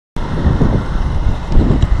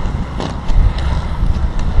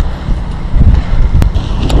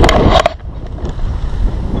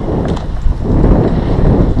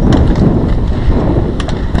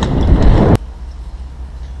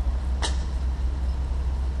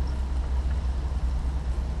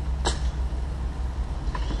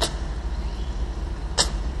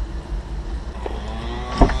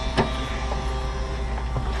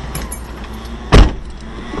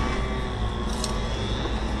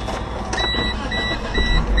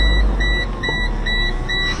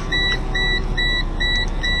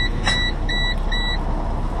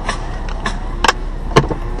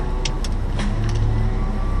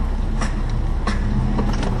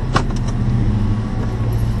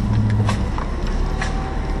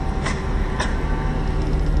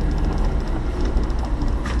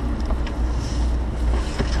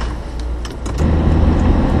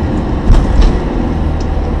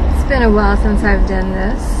a while since I've done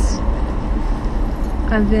this.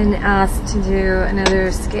 I've been asked to do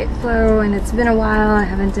another skate flow, and it's been a while. I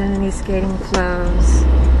haven't done any skating flows.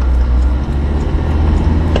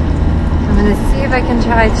 I'm going to see if I can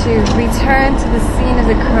try to return to the scene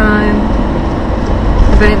of the crime,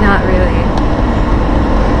 but not really.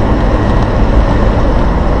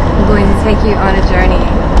 I'm going to take you on a journey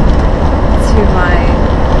to my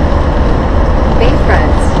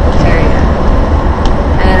bayfront area.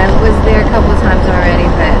 And I was there a couple times already,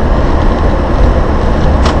 but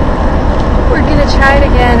we're gonna try it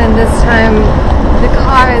again, and this time the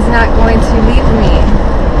car is not going to leave me.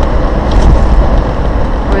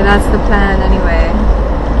 Or that's the plan anyway.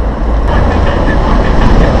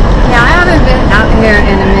 Now, I haven't been out here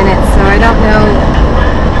in a minute, so I don't know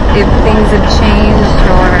if things have changed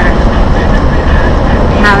or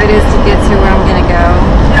how it is to get to where I'm gonna go.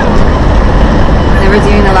 They were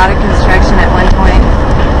doing a lot of construction at one point,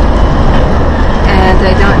 and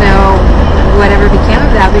I don't know whatever became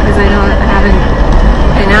of that because I haven't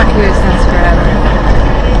been out here since forever.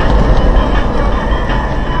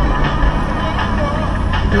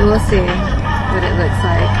 But we'll see what it looks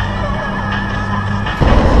like.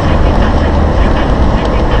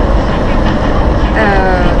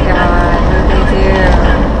 Oh God, what did they do?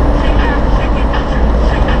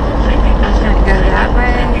 I'm trying to go that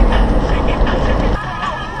way.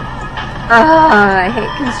 Oh, I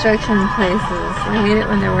hate construction places. I hate it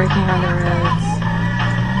when they're working on the roads.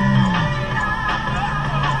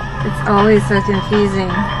 It's always so confusing.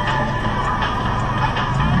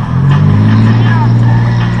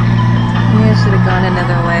 Maybe I should have gone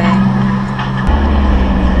another way.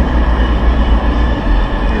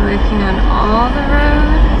 They're working on all the road.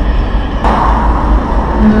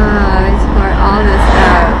 Oh, they tore all this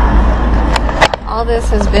up. All this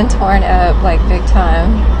has been torn up like big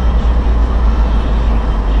time.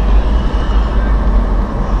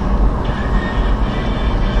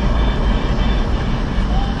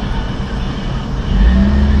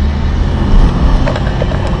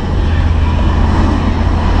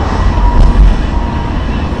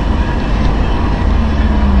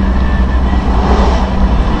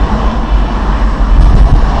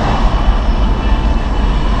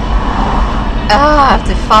 Oh, I have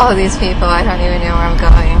to follow these people. I don't even know where I'm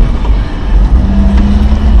going.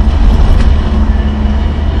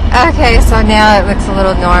 Okay, so now it looks a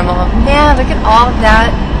little normal. Man, look at all that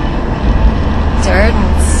dirt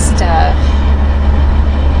and stuff.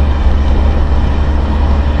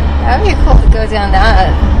 That would be cool to go down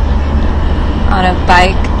that on a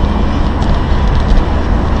bike.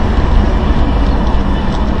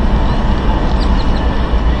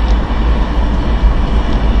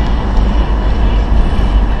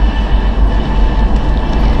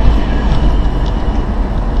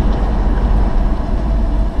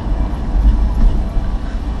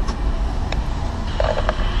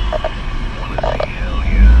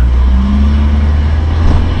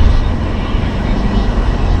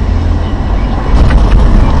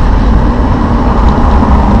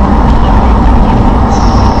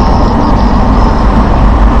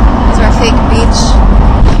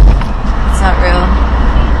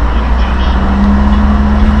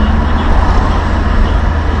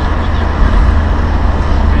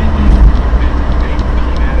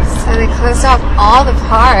 Closed off all the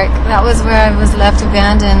park. That was where I was left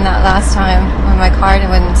abandoned that last time when my car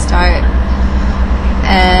wouldn't start.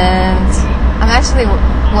 And I'm actually,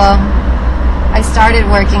 well, I started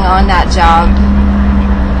working on that job.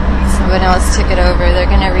 Someone else took it over. They're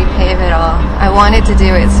going to repave it all. I wanted to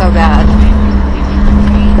do it so bad.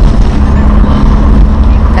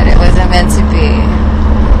 But it wasn't meant to be.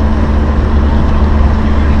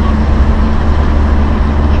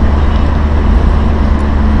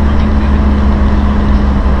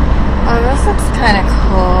 This looks kind of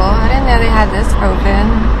cool. I didn't know they had this open.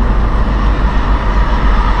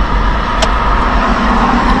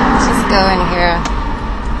 Let's just go in here.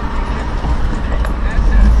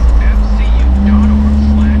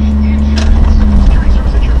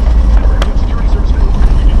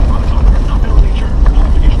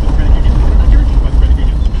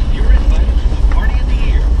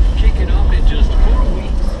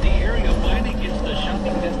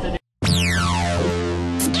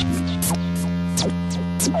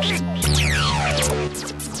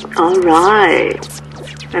 Alright,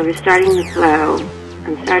 so we're starting the flow.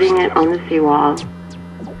 I'm starting it on the seawall,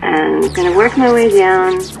 and I'm going to work my way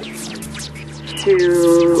down to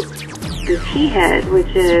the T head,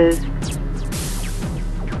 which is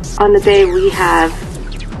on the bay. We have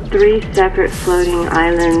 3 separate floating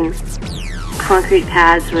island concrete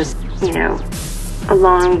pads with, you know, a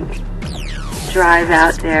long drive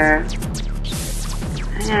out there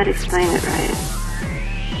I don't know how to explain it right.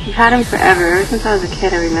 I've had them forever. Ever since I was a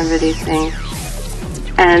kid, I remember these things.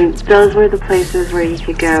 And those were the places where you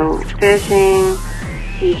could go fishing,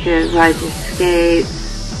 you could ride your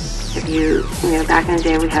skates. If you know, back in the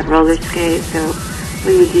day we had roller skates, so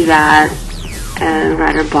we would do that and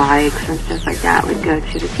ride our bikes and stuff like that. We'd go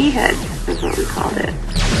to the T-head, is what we called it.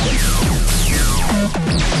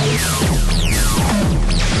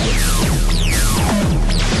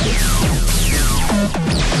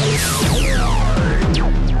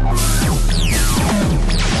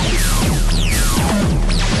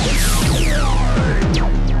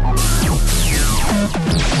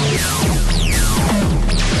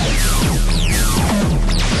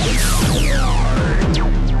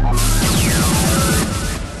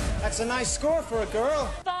 That's a nice score for a girl.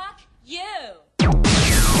 Fuck you!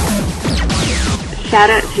 Shout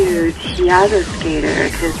out to Tiago Skater,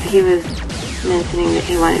 because he was mentioning that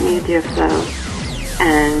he wanted me to do a flow.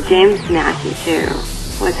 And James Mackey too.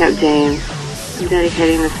 What's up, James? I'm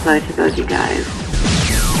dedicating this flow to both you guys.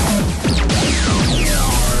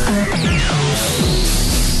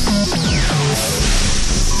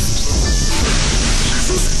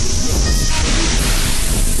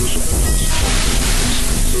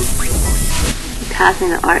 Passing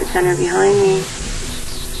the art center behind me.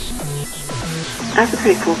 That's a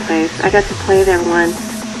pretty cool place. I got to play there once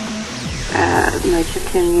at my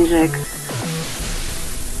Chipkin Music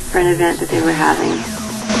for an event that they were having.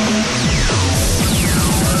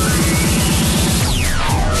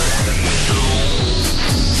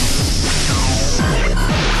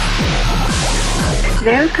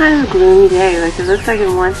 Today was kind of a gloomy day. Like, it looks like it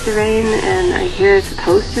wants to rain, and I hear it's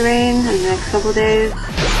supposed to rain in the next couple days.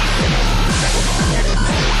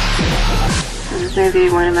 This may be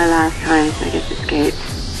one of my last times I get to skate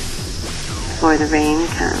before the rain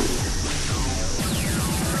comes.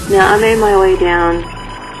 Now I made my way down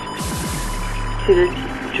to this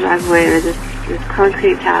driveway, or this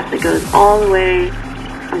concrete path that goes all the way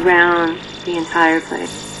around the entire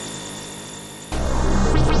place.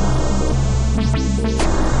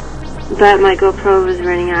 But my GoPro was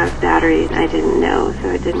running out of batteries and I didn't know, so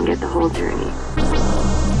I didn't get the whole journey.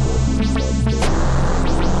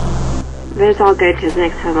 But it's all good, because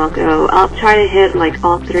next time I'll try to hit like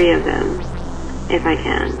all three of them, if I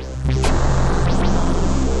can.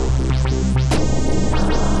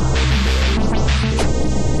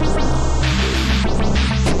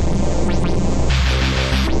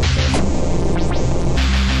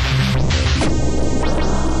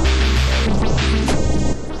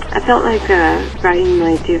 I felt like riding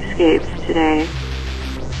my Doop skates today.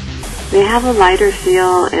 They have a lighter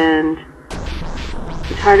feel, and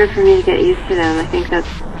it's harder for me to get used to them. I think that's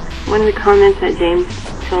one of the comments that James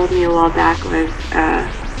told me a while back was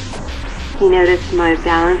he noticed my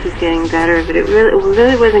balance was getting better, but it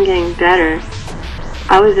really wasn't getting better.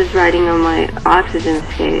 I was just riding on my oxygen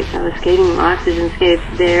skates. I was skating on oxygen skates.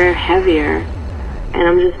 They're heavier, and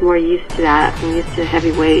I'm just more used to that. I'm used to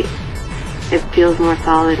heavy weight. It feels more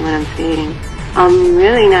solid when I'm skating. I'm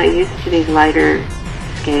really not used to these lighter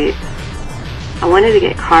skates. I wanted to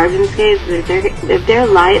get carbon skates, but if they're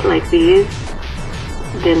light like these,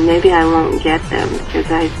 then maybe I won't get them, because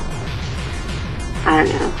I don't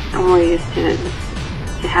know. I'm more used to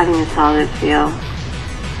having a solid feel.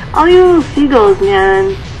 All you little seagulls,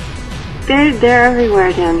 man, they're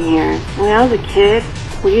everywhere down here. When I was a kid,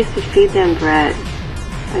 we used to feed them bread.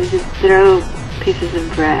 I would just throw pieces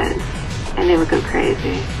of bread, and they would go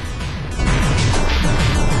crazy.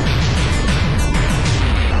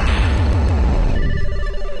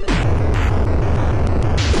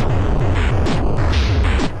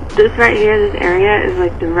 This right here, this area, is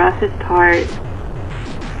like the roughest part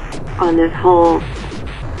on this whole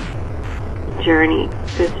journey.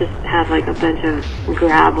 It just has like a bunch of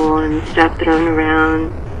gravel and stuff thrown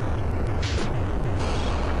around.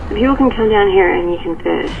 And people can come down here and you can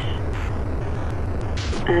fish.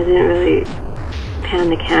 And I didn't really pan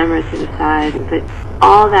the camera to the side, but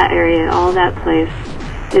all that area, all that place,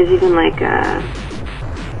 there's even like a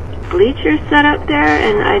bleacher set up there,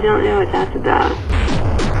 and I don't know what that's about.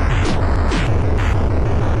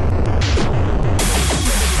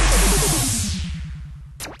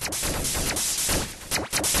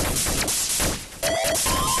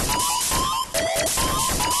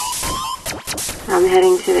 I'm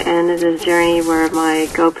heading to the end of this journey where my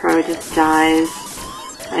GoPro just dies.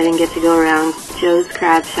 I didn't get to go around Joe's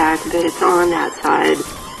Crab Shack, but it's on that side.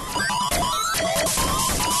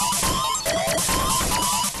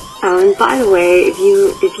 And by the way,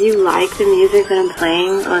 if you like the music that I'm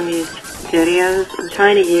playing on these videos, I'm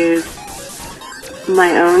trying to use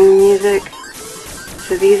my own music.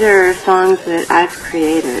 So these are songs that I've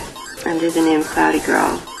created under the name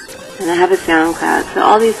Kloudygirl, and I have a SoundCloud. So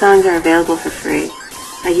all these songs are available for free.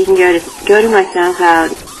 Like you can go to my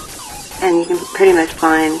SoundCloud, and you can pretty much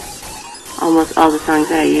find almost all the songs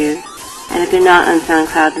that I use. And if they're not on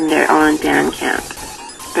SoundCloud, then they're on Bandcamp.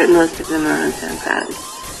 But most of them are on SoundCloud.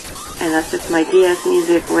 And that's just my DS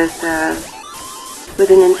music with a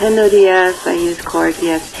Nintendo DS. I use Core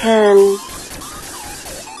DS10.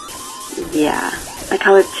 Yeah, I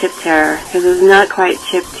call it Chip Terror because it's not quite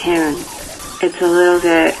chip tune. It's a little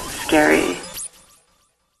bit scary.